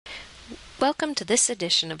Welcome to this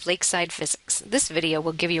edition of Lakeside Physics. This video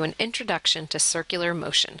will give you an introduction to circular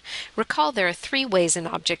motion. Recall there are three ways an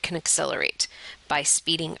object can accelerate: by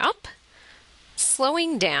speeding up,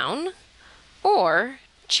 slowing down, or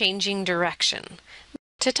changing direction.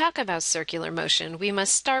 To talk about circular motion, we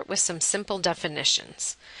must start with some simple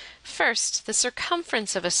definitions. First, the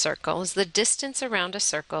circumference of a circle is the distance around a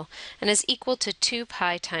circle and is equal to 2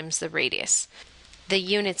 pi times the radius. The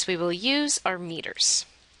units we will use are meters.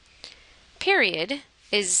 Period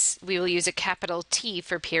is, we will use a capital T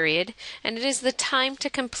for period, and it is the time to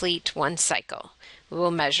complete one cycle. We will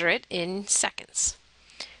measure it in seconds.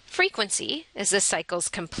 Frequency is the cycles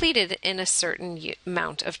completed in a certain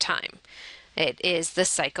amount of time. It is the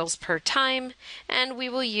cycles per time, and we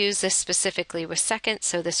will use this specifically with seconds,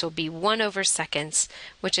 so this will be 1 over seconds,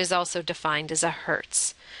 which is also defined as a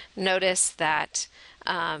hertz. Notice that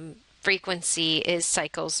frequency is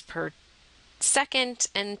cycles per second,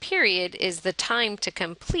 and period is the time to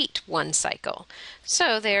complete one cycle.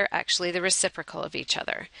 So they're actually the reciprocal of each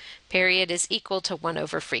other. Period is equal to 1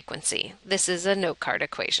 over frequency. This is a note card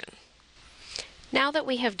equation. Now that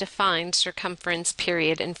we have defined circumference,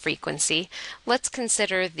 period, and frequency, let's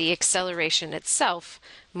consider the acceleration itself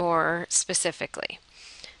more specifically.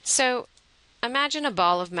 So imagine a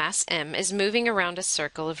ball of mass m is moving around a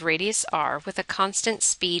circle of radius r with a constant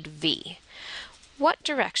speed v. What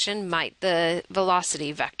direction might the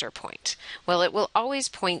velocity vector point? Well, it will always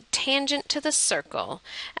point tangent to the circle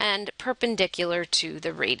and perpendicular to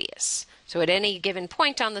the radius. So at any given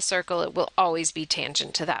point on the circle, it will always be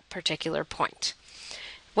tangent to that particular point.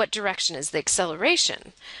 What direction is the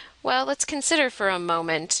acceleration? Well, let's consider for a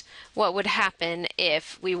moment what would happen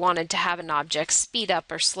if we wanted to have an object speed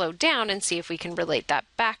up or slow down, and see if we can relate that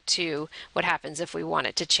back to what happens if we want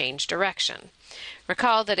it to change direction.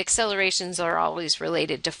 Recall that accelerations are always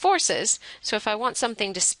related to forces, so if I want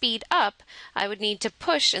something to speed up, I would need to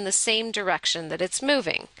push in the same direction that it's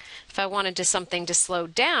moving. If I wanted something to slow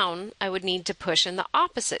down, I would need to push in the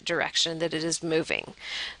opposite direction that it is moving.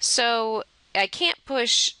 So I can't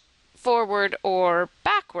push forward or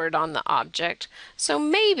backward on the object, so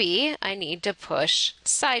maybe I need to push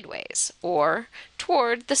sideways or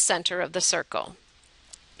toward the center of the circle.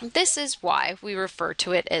 This is why we refer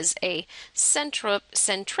to it as a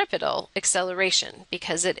centripetal acceleration,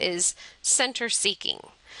 because it is center-seeking.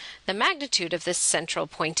 The magnitude of this central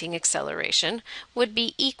pointing acceleration would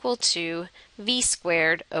be equal to v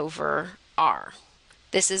squared over r.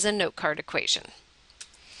 This is a note card equation.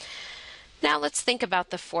 Now let's think about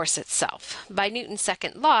the force itself. By Newton's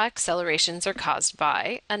second law, accelerations are caused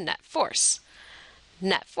by a net force.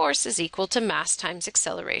 Net force is equal to mass times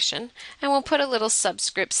acceleration, and we'll put a little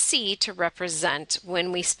subscript c to represent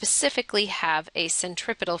when we specifically have a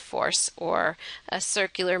centripetal force or a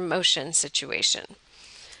circular motion situation.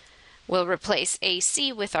 We'll replace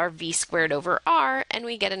AC with our v squared over r, and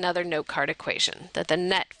we get another note card equation, that the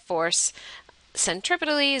net force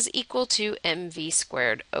centripetally is equal to mv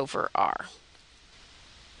squared over r.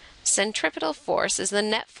 Centripetal force is the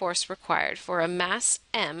net force required for a mass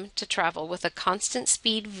m to travel with a constant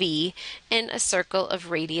speed v in a circle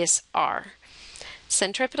of radius r.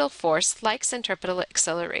 Centripetal force, like centripetal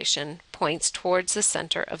acceleration, points towards the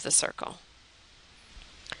center of the circle.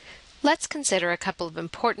 Let's consider a couple of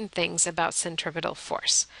important things about centripetal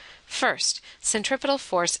force. First, centripetal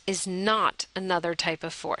force is not another type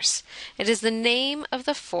of force. It is the name of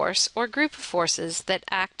the force or group of forces that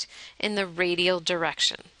act in the radial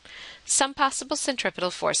direction. Some possible centripetal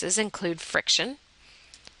forces include friction,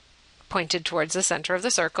 pointed towards the center of the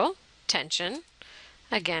circle, tension,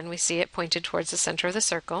 again we see it pointed towards the center of the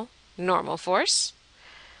circle, normal force,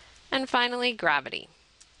 and finally gravity.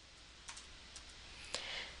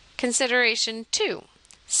 Consideration 2.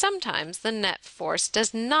 Sometimes the net force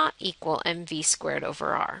does not equal mv squared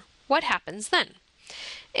over r. What happens then?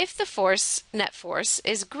 If the net force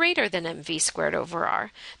is greater than mv squared over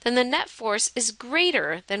r, then the net force is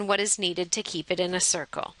greater than what is needed to keep it in a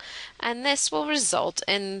circle, and this will result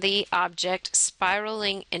in the object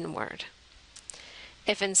spiraling inward.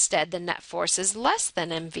 If instead the net force is less than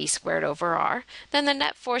mv squared over r, then the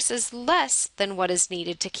net force is less than what is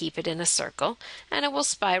needed to keep it in a circle, and it will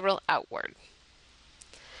spiral outward.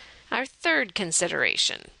 Our third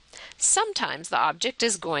consideration. Sometimes the object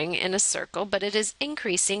is going in a circle, but it is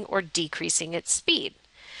increasing or decreasing its speed.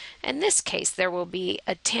 In this case, there will be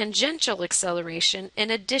a tangential acceleration in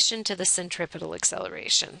addition to the centripetal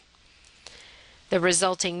acceleration. The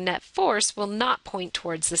resulting net force will not point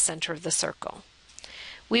towards the center of the circle.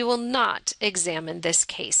 We will not examine this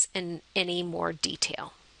case in any more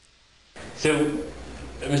detail. So,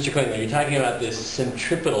 Mr. Klingler, you're talking about this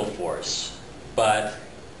centripetal force, but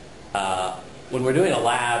When we're doing a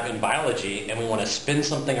lab in biology and we want to spin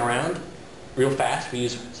something around real fast, we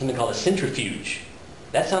use something called a centrifuge.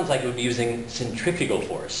 That sounds like we'd be using centrifugal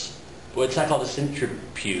force. Well, it's not called a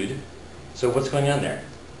centrifuge. So what's going on there?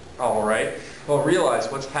 All right. Well,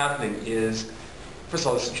 realize what's happening is, first of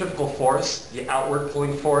all, the centrifugal force, the outward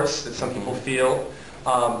pulling force that some people feel,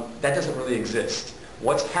 that doesn't really exist.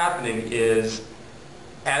 What's happening is,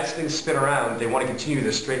 as things spin around, they want to continue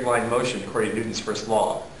their straight line motion according to Newton's first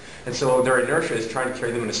law. And so their inertia is trying to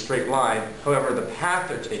carry them in a straight line. However, the path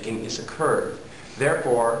they're taking is a curve.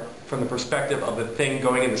 Therefore, from the perspective of the thing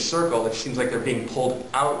going in the circle, it seems like they're being pulled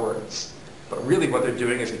outwards. But really what they're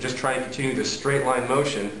doing is they're just trying to continue this straight line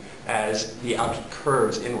motion as the object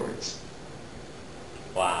curves inwards.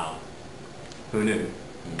 Wow. Who knew?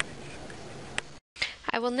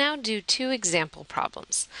 I will now do two example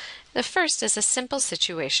problems. The first is a simple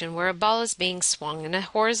situation where a ball is being swung in a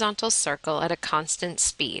horizontal circle at a constant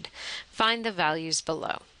speed. Find the values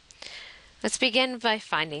below. Let's begin by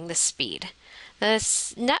finding the speed. The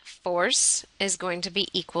net force is going to be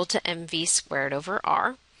equal to mv squared over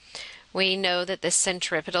r. We know that the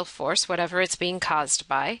centripetal force, whatever it's being caused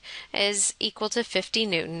by, is equal to 50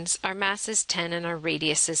 newtons. Our mass is 10 and our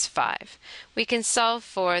radius is 5. We can solve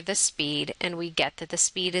for the speed and we get that the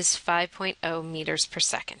speed is 5.0 meters per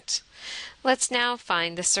second. Let's now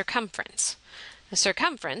find the circumference. The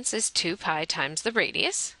circumference is 2 pi times the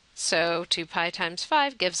radius, so 2 pi times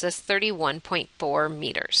 5 gives us 31.4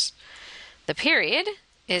 meters. The period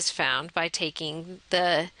is found by taking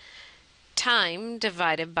the time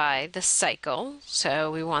divided by the cycle, so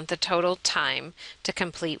we want the total time to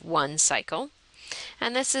complete one cycle,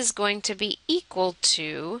 and this is going to be equal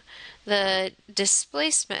to the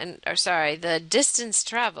the distance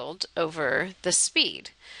traveled over the speed.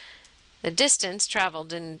 The distance traveled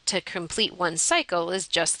to complete one cycle is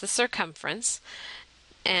just the circumference,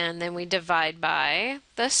 and then we divide by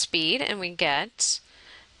the speed and we get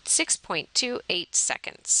 6.28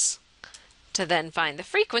 seconds. To then find the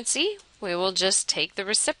frequency, we will just take the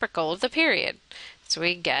reciprocal of the period. So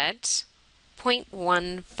we get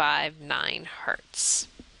 0.159 hertz.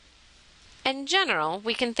 In general,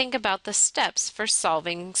 we can think about the steps for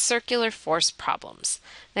solving circular force problems.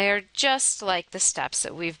 They are just like the steps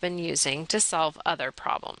that we've been using to solve other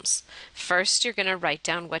problems. First, you're going to write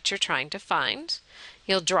down what you're trying to find.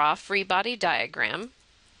 You'll draw a free body diagram.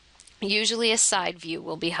 Usually a side view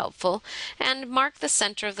will be helpful, and mark the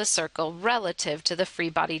center of the circle relative to the free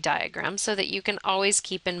body diagram so that you can always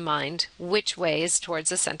keep in mind which way is towards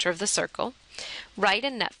the center of the circle. Write a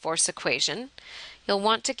net force equation. You'll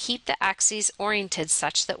want to keep the axes oriented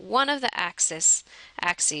such that one of the axes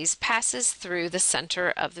passes through the center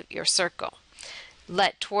of your circle.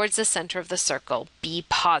 Let towards the center of the circle be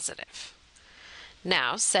positive.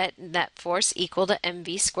 Now set net force equal to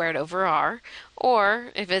mv squared over r,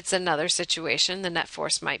 or if it's another situation, the net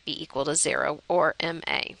force might be equal to 0 or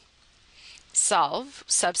ma. Solve,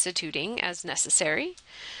 substituting as necessary.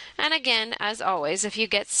 And again, as always, if you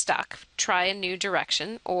get stuck, try a new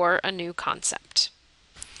direction or a new concept.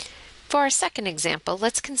 For our second example,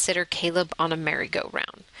 let's consider Caleb on a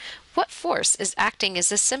merry-go-round. What force is acting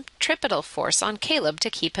as a centripetal force on Caleb to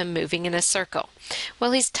keep him moving in a circle?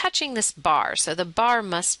 Well, he's touching this bar, so the bar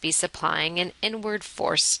must be supplying an inward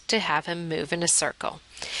force to have him move in a circle.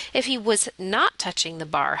 If he was not touching the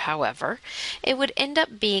bar, however, it would end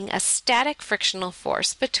up being a static frictional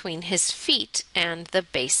force between his feet and the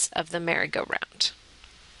base of the merry-go-round.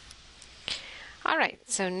 Alright,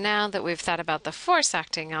 so now that we've thought about the force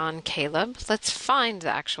acting on Caleb, let's find the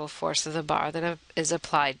actual force of the bar that is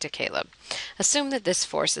applied to Caleb. Assume that this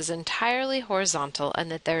force is entirely horizontal and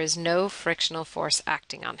that there is no frictional force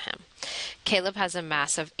acting on him. Caleb has a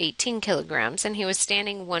mass of 18 kilograms and he was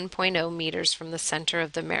standing 1.0 meters from the center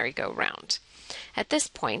of the merry-go-round. At this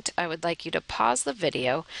point, I would like you to pause the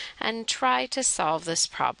video and try to solve this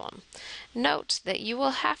problem. Note that you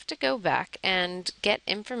will have to go back and get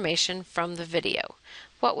information from the video.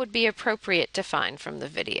 What would be appropriate to find from the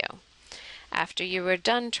video? After you are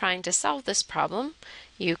done trying to solve this problem,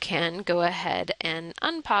 you can go ahead and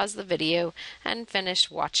unpause the video and finish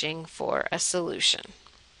watching for a solution.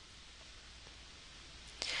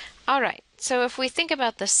 Alright, so if we think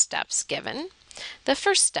about the steps given, the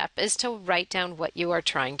first step is to write down what you are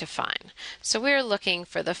trying to find. So we're looking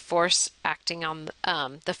for the force acting on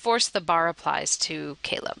the force the bar applies to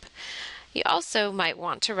Caleb. You also might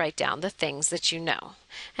want to write down the things that you know.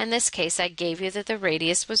 In this case, I gave you that the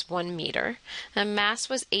radius was 1 meter, the mass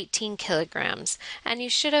was 18 kilograms, and you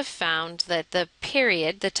should have found that the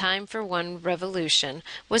period, the time for one revolution,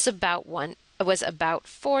 was about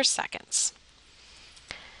 4 seconds.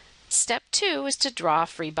 Step 2 is to draw a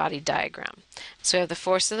free body diagram. So we have the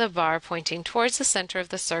force of the bar pointing towards the center of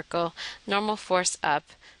the circle, normal force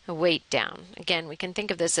up, weight down. Again, we can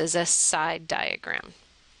think of this as a side diagram.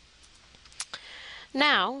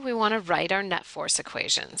 Now we want to write our net force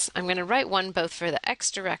equations. I'm going to write one both for the x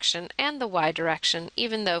direction and the y direction,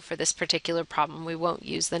 even though for this particular problem we won't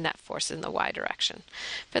use the net force in the y direction.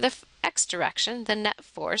 For the x direction, the net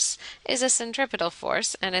force is a centripetal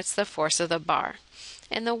force, and it's the force of the bar.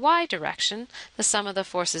 In the y direction, the sum of the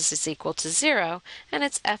forces is equal to 0, and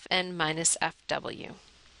it's Fn minus Fw.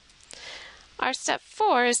 Our step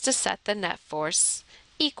 4 is to set the net force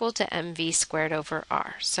equal to mv squared over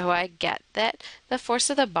r. So I get that the force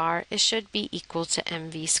of the bar should be equal to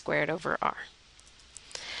mv squared over r.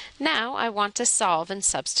 Now I want to solve and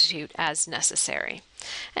substitute as necessary.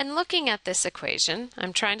 And looking at this equation,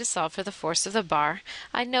 I'm trying to solve for the force of the bar.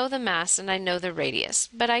 I know the mass and I know the radius,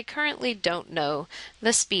 but I currently don't know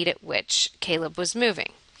the speed at which Caleb was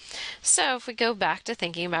moving. So if we go back to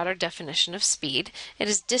thinking about our definition of speed, it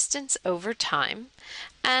is distance over time.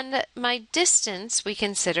 And my distance, we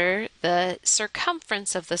consider the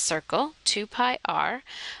circumference of the circle, 2 pi r,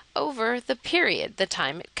 over the period, the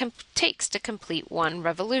time it takes to complete one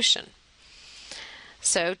revolution.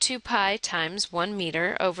 So 2 pi times 1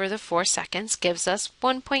 meter over the 4 seconds gives us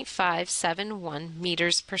 1.571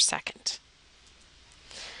 meters per second.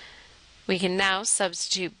 We can now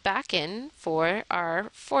substitute back in for our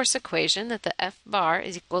force equation that the F bar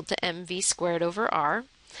is equal to mv squared over r,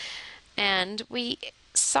 and we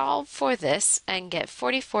solve for this and get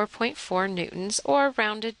 44.4 newtons, or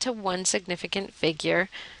rounded to one significant figure,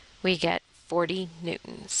 we get 40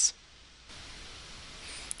 newtons.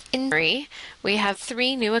 In summary, we have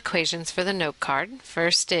 3 new equations for the note card.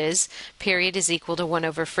 First is period is equal to 1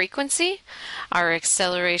 over frequency. Our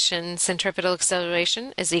acceleration, centripetal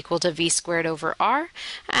acceleration, is equal to v squared over r.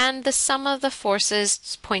 And the sum of the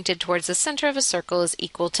forces pointed towards the center of a circle is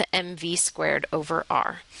equal to mv squared over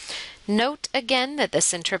r. Note again that the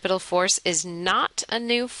centripetal force is not a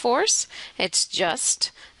new force. It's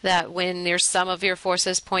just that when your sum of your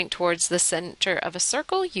forces point towards the center of a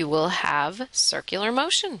circle, you will have circular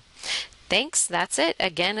motion. Thanks, that's it.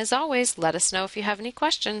 Again, as always, let us know if you have any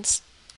questions.